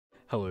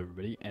Hello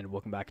everybody and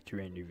welcome back to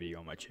a new video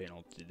on my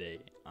channel. Today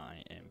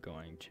I am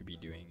going to be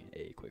doing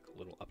a quick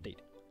little update.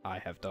 I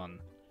have done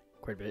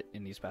quite a bit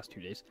in these past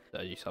 2 days.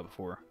 As you saw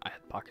before, I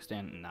had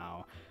Pakistan and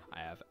now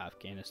I have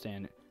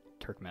Afghanistan,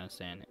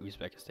 Turkmenistan,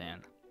 Uzbekistan,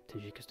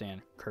 Tajikistan,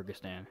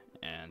 Kyrgyzstan,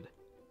 and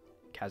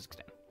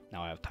Kazakhstan.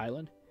 Now I have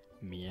Thailand,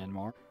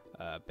 Myanmar,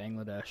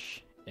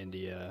 Bangladesh,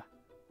 India,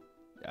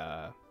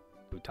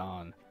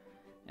 Bhutan,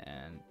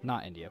 and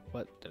not India,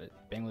 but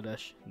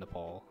Bangladesh,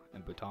 Nepal,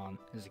 and Bhutan.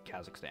 This is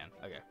Kazakhstan.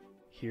 Okay.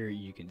 Here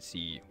you can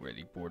see where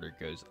the border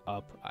goes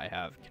up. I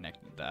have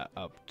connected that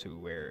up to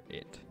where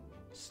it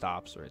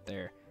stops right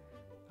there.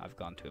 I've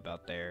gone to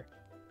about there.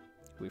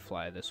 We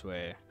fly this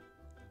way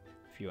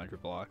a few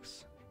hundred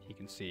blocks. You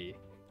can see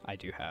I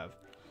do have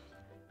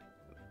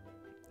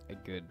a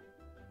good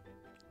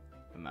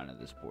amount of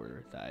this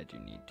border that I do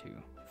need to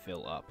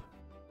fill up.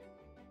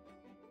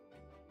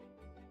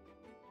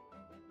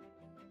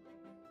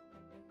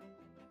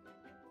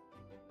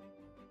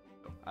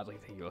 I'd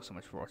like to thank you all so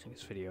much for watching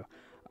this video.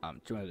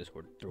 Join the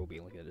Discord, there will be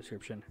a link in the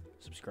description.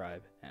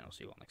 Subscribe, and I'll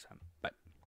see you all next time. Bye.